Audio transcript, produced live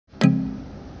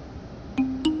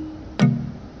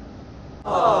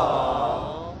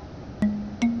Aww.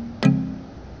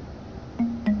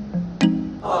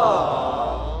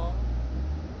 Aww.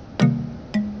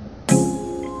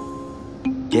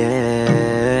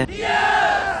 Yeah.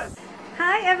 Yes!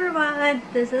 Hi everyone,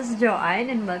 this is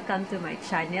Msjoan and welcome to my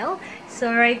channel.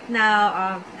 So right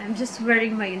now, I'm just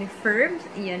wearing my uniform.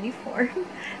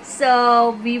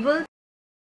 So we will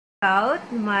talk about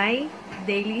my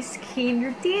daily skin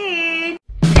routine.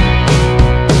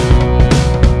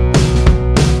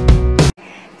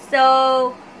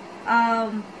 So,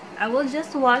 I will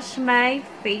just wash my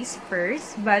face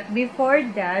first. But before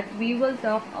that, we will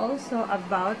talk also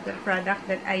about the product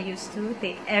that I used to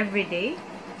take every day.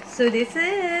 So, this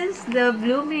is the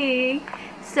Blooming.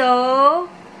 So,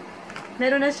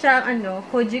 meron na siyang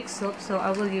Kojic soap. So,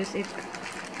 I will use it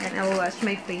and I will wash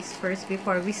my face first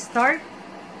before we start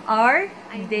our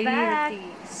daily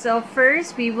routine. So,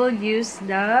 first, we will use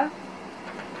the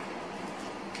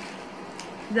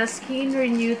Skin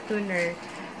Renew Toner.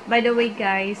 By the way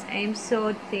guys, I'm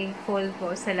so thankful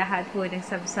po sa lahat po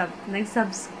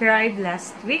nag-subscribe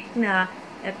last week na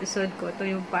episode ko. Ito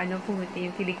yung paano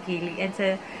pumuti yung kilikili. And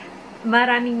sa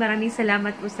maraming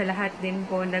salamat po sa lahat din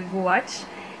po nag-watch.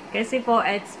 Kasi po,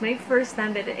 it's my first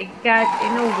time that I got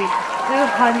in a week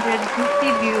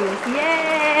 250 views.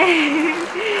 Yay!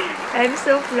 I'm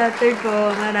so flattered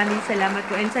po. Maraming salamat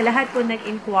po. And sa lahat po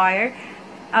nag-inquire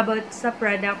about sa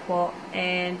product po,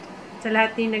 and sa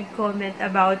lahat din nag-comment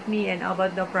about me and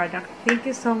about the product. Thank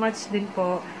you so much din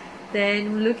po.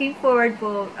 Then, looking forward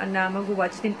po na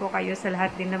mag-watch din po kayo sa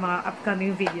lahat din ng mga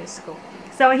upcoming videos ko.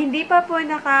 So, hindi pa po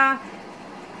naka-watch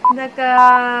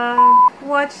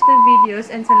the videos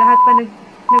and sa lahat pa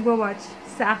nag-watch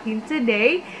sa akin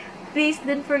today, please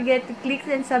don't forget to click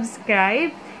and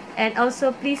subscribe. And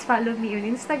also, please follow me on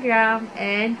Instagram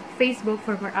and Facebook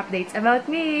for more updates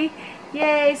about me.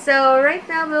 Yay! So, right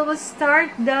now, we will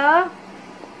start the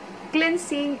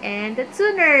cleansing and the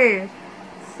toner.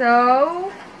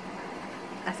 So,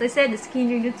 as I said, the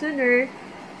Skin Renew Toner.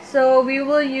 So, we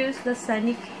will use the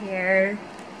Sunny Care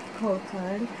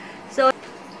Cotton. So,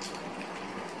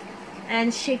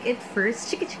 and shake it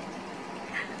first. Shake it.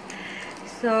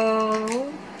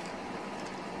 So,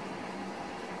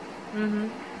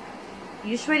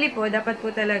 usually po, dapat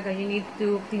po talaga, you need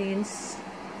to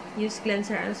use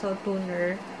cleanser and also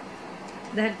toner.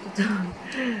 Dahil ito.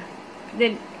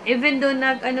 Then, even though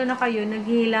na kayo,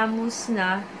 naghihilamos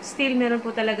na, still meron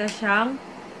po talaga siyang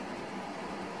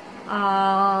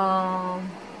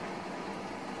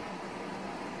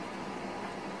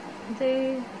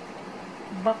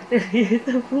bacteria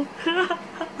ito po.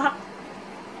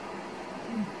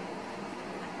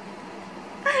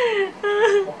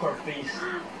 Poker face.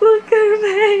 Poker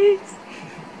face.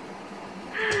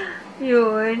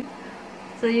 Yun.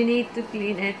 So, you need to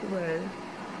clean it well.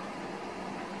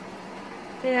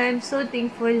 Kaya, I'm so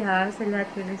thankful sa lahat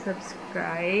po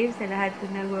nag-subscribe, sa lahat po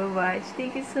nag-watch.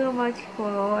 Thank you so much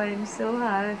po. I'm so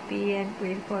happy and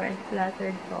grateful and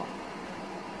flattered po.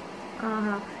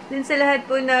 Then sa lahat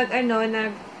po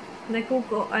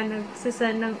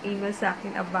nagsasan ng email sa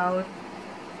akin about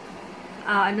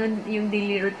yung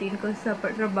daily routine ko sa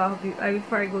trabaho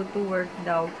before I go to work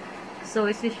daw. So,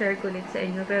 isi-share ko ulit sa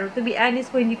inyo. Pero, to be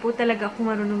honest po, hindi po talaga ako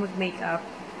marunong mag-makeup.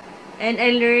 And I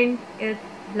learned it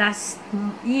last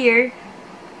year.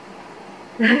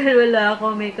 Dahil wala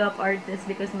ako makeup artist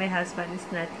because my husband is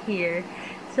not here.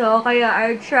 So, kaya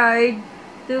I tried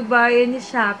to buy in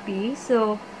Shopee.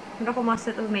 So, meron ako mga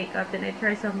set of makeup. Then, I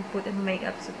tried some put in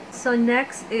makeup. So,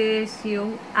 next is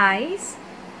yung eyes.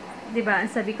 Diba?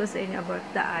 Ang sabi ko sa inyo about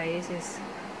the eyes is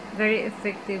very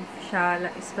effective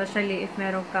siya, especially if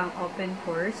meron kang open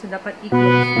pores. So, dapat i-close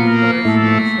yung pores.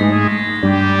 So,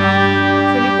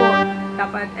 actually po,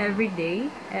 dapat every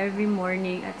day, every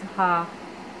morning, at saka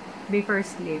before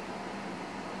sleep.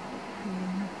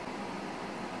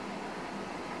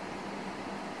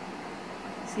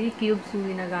 See, cubes yung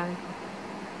ginagamit ko.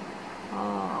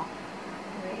 Oh,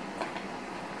 wait.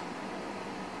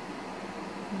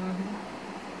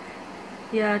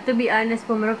 Yeah, to be honest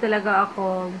po, meron talaga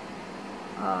ako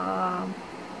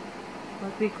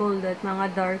what we call that,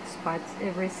 mga dark spots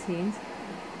ever since.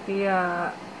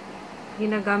 Kaya,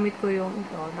 ginagamit ko yung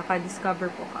ito,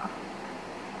 naka-discover po ka.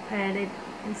 And I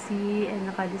see, and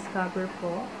naka-discover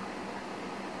po.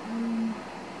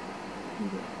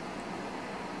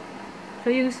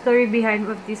 So, yung story behind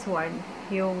of this one,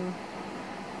 yung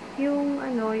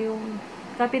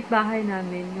kapitbahay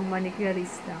namin, yung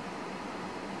manicurista.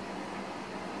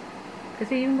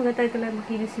 Kasi yung mga talaga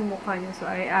makinis yung mukha niya. So,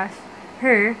 I asked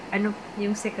her, ano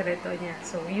yung sekreto niya.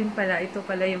 So, yun pala, ito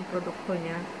pala yung produkto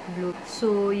niya. Blue.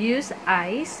 So, use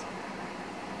ice.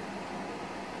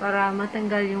 para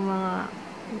matanggal yung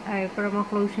para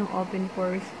ma-close yung open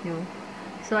pores nyo.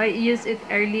 So, I use it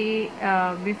early,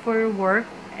 before work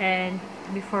and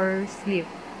before sleep.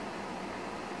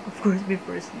 Of course,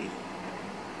 before sleep.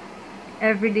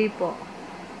 Everyday po.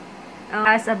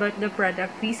 Ask about the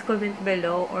product, please comment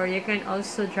below, or you can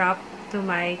also drop to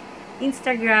my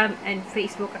Instagram and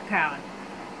Facebook account.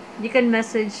 You can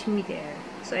message me there.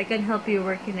 So, I can help you.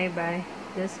 Where can I buy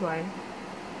this one?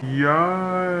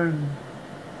 Yan!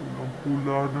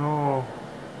 Pulang-pula na.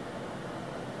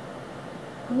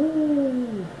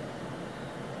 Ooh!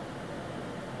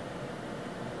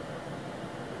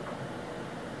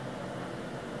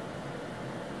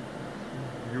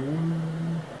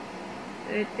 Yun.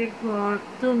 It takes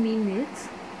 2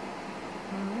 minutes.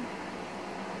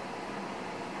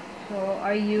 So,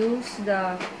 I use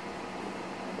the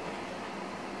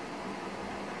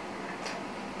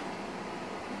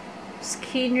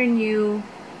Skin Renew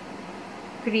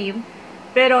cream.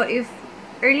 Pero if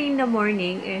early in the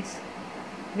morning is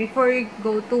before you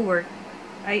go to work,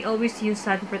 I always use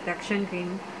sun protection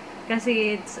cream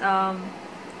kasi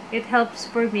it helps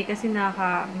for me kasi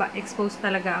expose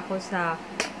talaga ako sa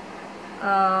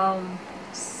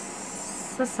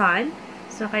sun.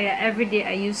 So kaya everyday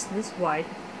I use this one.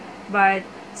 But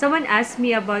someone asked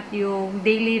me about yung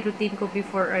daily routine ko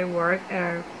before I work,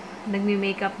 or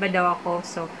nagmi-makeup ba daw ako.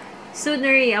 So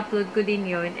sooner i-upload ko din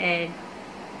yun, and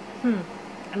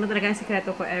ano talaga ang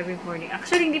sikreto ko every morning.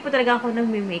 Actually, hindi po talaga ako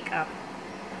nagme-makeup.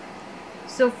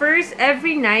 So first,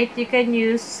 every night you can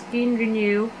use Skin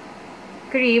Renew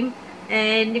cream,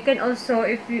 and you can also,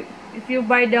 if you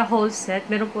buy the whole set,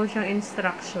 meron po siyang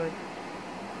instruction.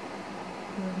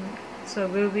 So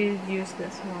we will use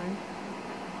this one.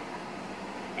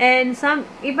 And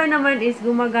iba naman is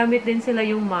gumagamit din sila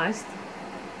yung mask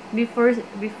before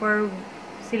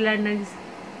sila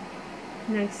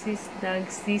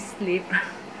nagsi-sleep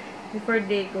before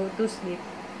they go to sleep.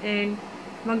 And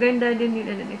maganda din yun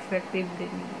and effective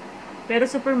din yun. Pero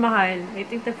super mahal. I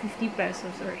think 50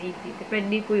 pesos or 80.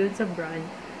 Depende po yun sa brand.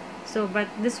 So, but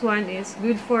this one is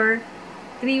good for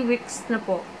 3 weeks na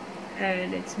po.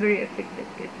 And it's very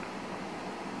effective.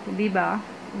 Diba?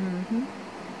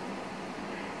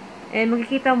 And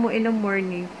makikita mo in the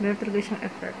morning, meron talaga siyang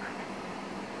effect.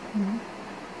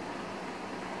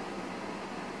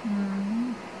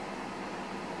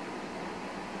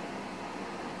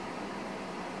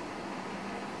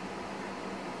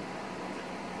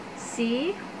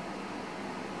 See?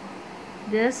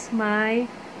 This is my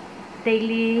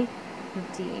daily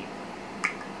routine.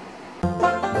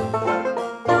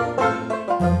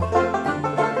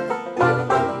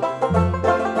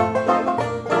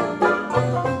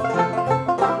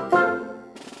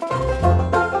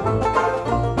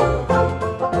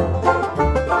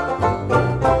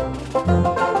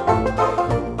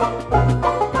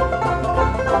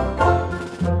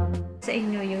 Sa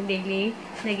inyo yung daily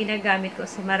na ginagamit ko.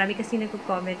 So, marami kasi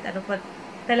nagko-comment ano po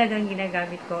talagang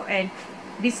ginagamit ko. And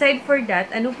decide for that,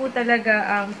 ano po talaga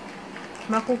ang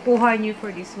makukuha nyo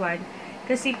for this one.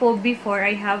 Kasi po, before,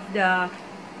 I have the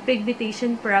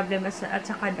pigmentation problem at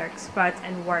saka dark spots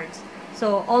and warts.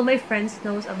 So, all my friends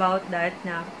knows about that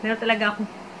na meron talaga akong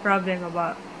problem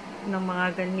about ng mga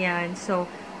ganyan. So,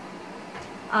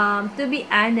 to be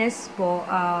honest po,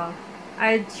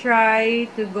 I try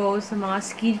to go sa mga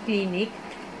skin clinic.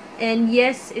 And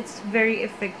yes, it's very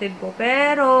effective po.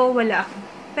 Pero, wala akong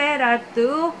pera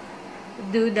to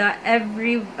do the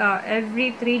every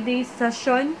 3 days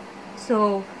session.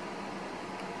 So,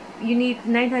 you need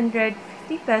 950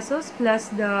 pesos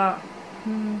plus the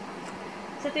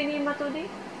sa tinima today?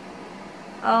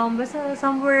 Basta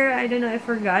somewhere, I don't know, I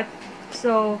forgot.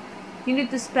 So, you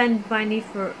need to spend money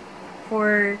for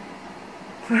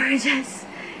just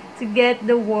to get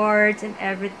the warts and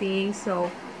everything. So,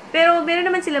 pero meron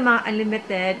naman sila mga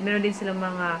unlimited, meron din sila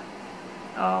mga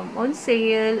on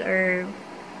sale or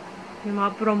yung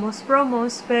mga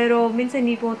promos, pero minsan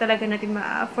hindi po talaga natin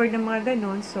ma-afford ng mga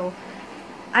ganon. So,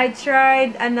 I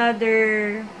tried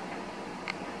another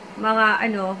mga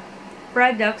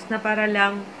products na para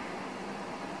lang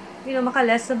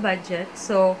maka-less sa budget.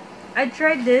 So, I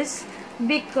tried this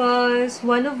because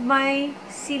one of my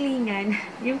silingan,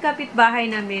 yung kapitbahay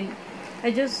namin,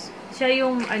 siya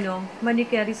yung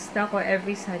manicurista ko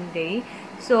every Sunday.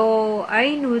 So,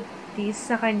 I noticed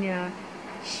sa kanya,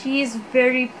 she is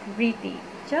very pretty.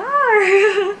 Char!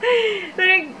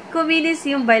 Parang kuminis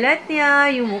yung balat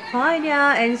niya, yung mukha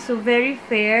niya, and so very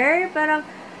fair. Parang,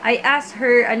 I asked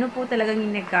her, ano po talagang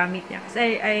ginagamit niya.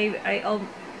 Kasi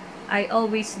I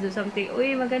always do something,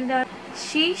 uy, maganda.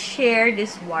 She shared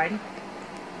this one.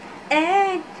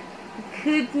 And,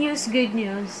 good news.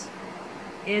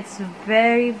 It's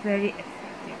very, very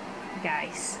effective,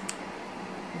 guys.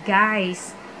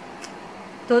 Guys,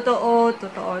 totoo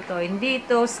to. Hindi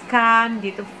to scam,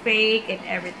 hindi to fake, and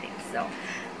everything. So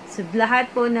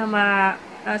lahat po na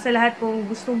sa lahat pong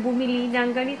gustong bumili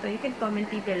ng ganito, you can comment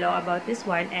below about this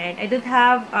one. And I don't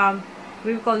have,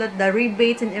 we call it the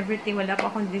rebates and everything. Wala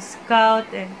pa akong discount,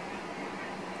 and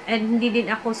hindi din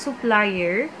ako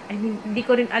supplier. And hindi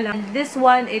ko rin alam. This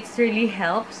one, it really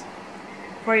helps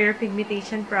for your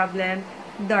pigmentation problem,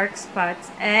 dark spots,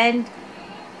 and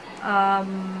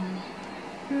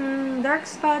dark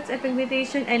spots and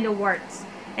pigmentation and the warts.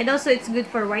 And also, it's good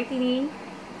for whitening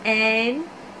and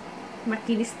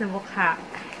makinis na mukha.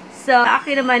 So,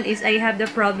 akin naman is I have the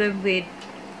problem with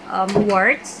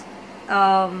warts,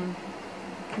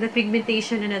 the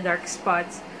pigmentation and the dark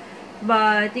spots.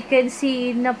 But you can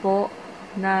see na po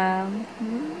na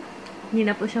hindi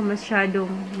na po siya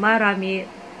masyadong marami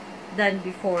than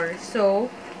before. So,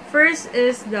 first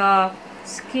is the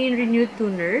Skin Renew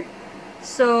Toner.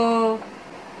 So,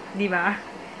 di ba?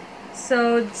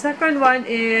 So, second one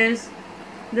is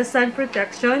the sun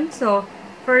protection. So,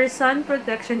 for sun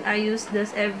protection, I use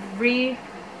this every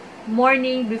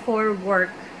morning before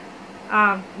work.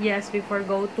 Yes, before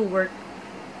go to work.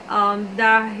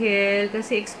 Dahil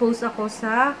kasi exposed ako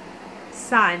sa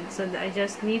sun. So, I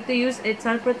just need to use it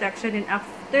sun protection. And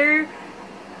after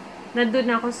nandun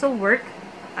ako sa work,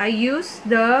 I use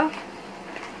the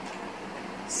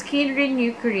Skin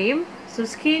Renew Cream. So,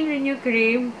 Skin Renew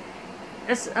Cream,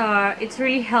 it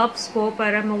really helps po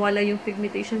para mawala yung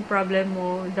pigmentation problem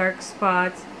mo, dark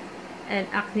spots, and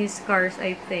acne scars,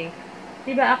 I think.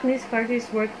 Diba acne scars is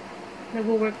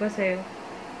nag-work pa sa'yo?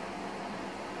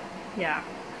 Yeah.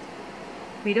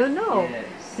 We don't know.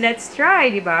 Yes. Let's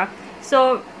try, diba?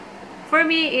 So, for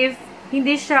me, if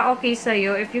hindi siya okay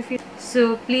sa'yo, if you feel,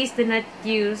 so please do not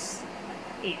use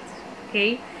it.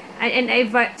 Okay? And I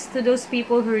advise to those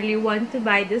people who really want to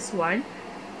buy this one,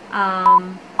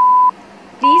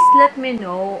 please let me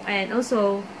know, and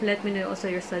also let me know also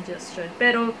your suggestion.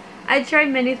 Pero I tried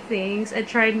many things. I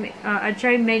tried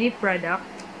many products.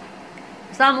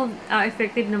 Some of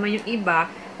effective naman yung iba,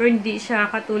 pero hindi siya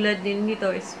katulad din nito.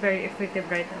 It's very effective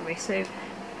right away. So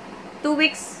 2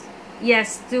 weeks,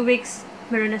 yes, 2 weeks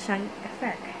meron na siyang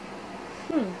effect.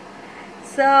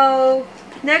 So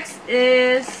next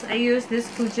is I use this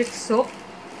Kojic soap.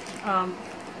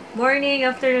 Morning,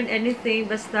 afternoon,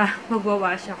 anything, basta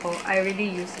magwawash ako, I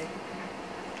really use it.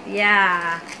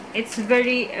 Yeah, it's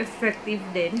very effective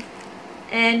din.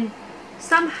 And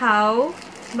somehow,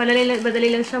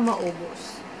 madali lang siya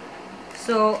maubos.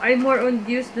 So, I more on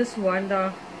use this one,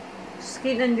 the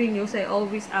Skin and Renews. I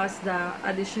always ask the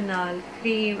additional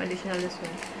cream, additional this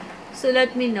one. So,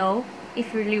 let me know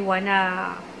if you really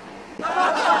wanna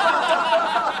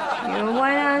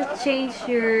change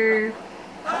your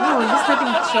just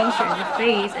nothing change your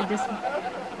face. And just,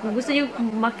 kung gusto nyo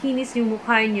makinis yung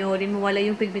mukha nyo, din mawala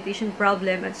yung pigmentation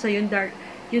problem, at so yung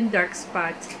dark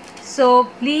spots.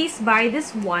 So, please buy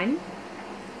this one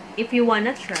if you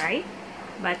wanna try.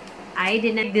 But, I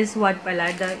didn't this one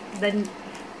pala.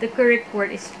 The correct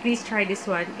word is please try this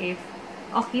one if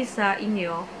okay sa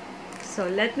inyo. So,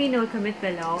 let me know, comment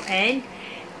below. And,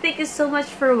 thank you so much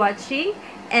for watching.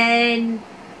 And,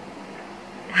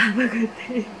 have a good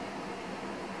day.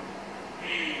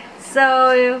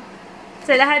 So,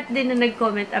 sa lahat din na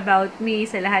nag-comment about me,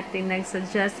 sa lahat din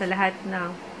nag-suggest, sa lahat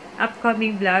ng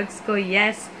upcoming vlogs ko,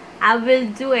 yes, I will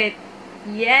do it.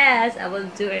 Yes, I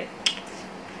will do it.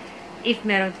 If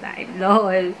meron time,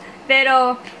 lol.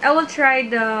 Pero, I will try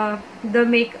the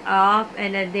makeup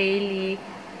and a daily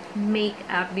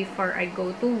makeup before I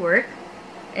go to work.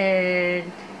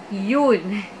 And,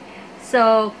 yun.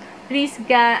 So, please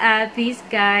guys,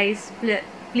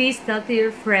 please tell to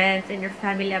your friends and your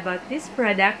family about this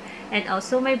product and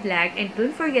also my blog. And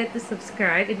don't forget to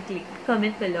subscribe and click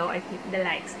comment below and click the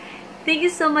likes. Thank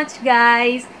you so much,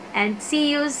 guys. And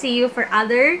see you for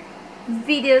other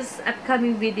videos,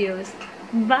 upcoming videos.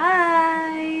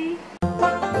 Bye!